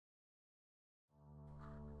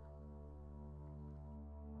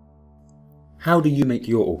How do you make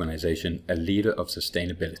your organization a leader of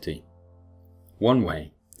sustainability? One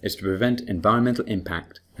way is to prevent environmental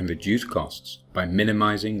impact and reduce costs by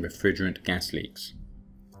minimizing refrigerant gas leaks.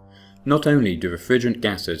 Not only do refrigerant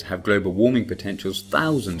gases have global warming potentials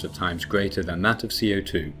thousands of times greater than that of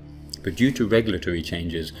CO2, but due to regulatory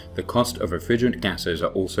changes, the cost of refrigerant gases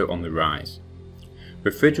are also on the rise.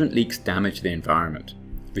 Refrigerant leaks damage the environment,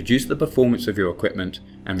 reduce the performance of your equipment,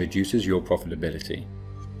 and reduces your profitability.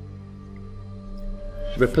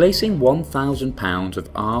 Replacing 1,000 pounds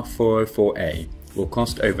of R404A will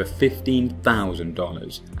cost over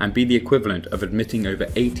 $15,000 and be the equivalent of emitting over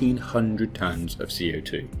 1,800 tons of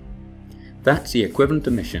CO2. That's the equivalent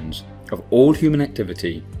emissions of all human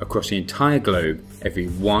activity across the entire globe every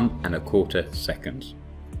 1¼ seconds.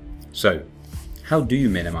 So, how do you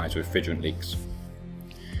minimize refrigerant leaks?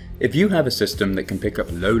 If you have a system that can pick up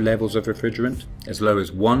low levels of refrigerant, as low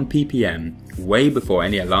as 1 ppm, way before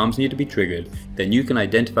any alarms need to be triggered, then you can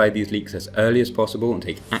identify these leaks as early as possible and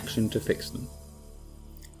take action to fix them.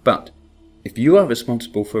 But, if you are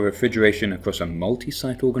responsible for refrigeration across a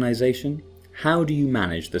multi-site organization, how do you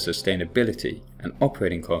manage the sustainability and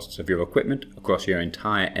operating costs of your equipment across your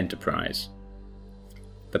entire enterprise?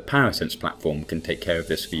 The Parasense platform can take care of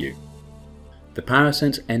this for you. The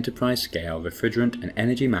Parasense enterprise-scale refrigerant and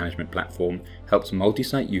energy management platform helps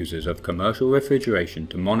multi-site users of commercial refrigeration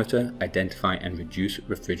to monitor, identify and reduce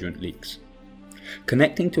refrigerant leaks.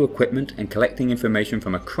 Connecting to equipment and collecting information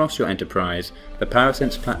from across your enterprise, the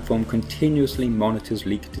Parasense platform continuously monitors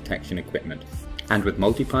leak detection equipment, and with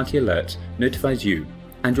multi-party alerts notifies you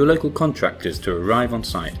and your local contractors to arrive on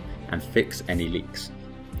site and fix any leaks.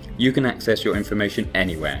 You can access your information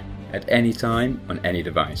anywhere, at any time, on any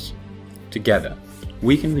device. Together,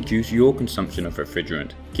 we can reduce your consumption of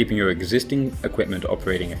refrigerant, keeping your existing equipment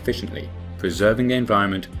operating efficiently, preserving the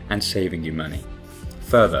environment and saving you money.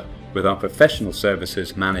 Further, with our professional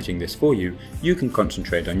services managing this for you, you can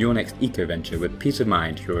concentrate on your next eco-venture with peace of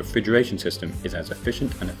mind your refrigeration system is as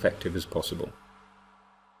efficient and effective as possible.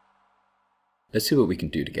 Let's see what we can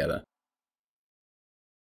do together.